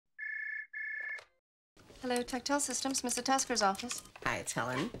Hello, Tactile Systems, Mr. Tasker's office. Hi, it's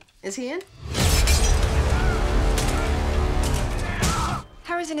Helen. Is he in?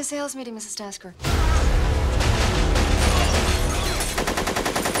 Harry's in a sales meeting, Mrs. Tasker.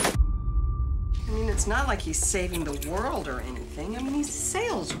 I mean, it's not like he's saving the world or anything. I mean, he's a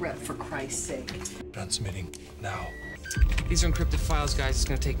sales rep, for Christ's sake. Transmitting now. These are encrypted files, guys. It's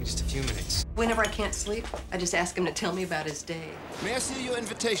gonna take me just a few minutes. Whenever I can't sleep, I just ask him to tell me about his day. May I see your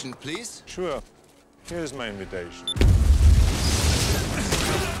invitation, please? Sure. Here's my invitation.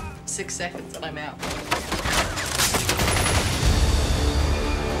 6 seconds and I'm out.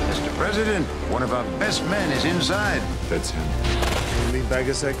 Mr. President, one of our best men is inside. That's him. Can you lean back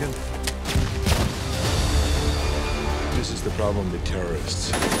a second? This is the problem with terrorists.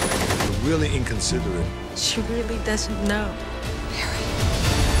 They're really inconsiderate. She really doesn't know.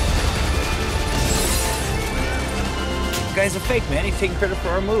 The guy's a fake, man. He's taking credit for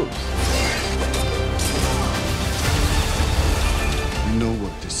our moves. You know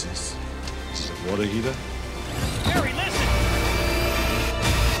what this is? This is a water heater. Harry, listen!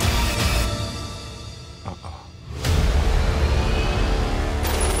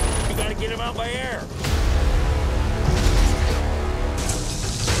 You gotta get him out by air.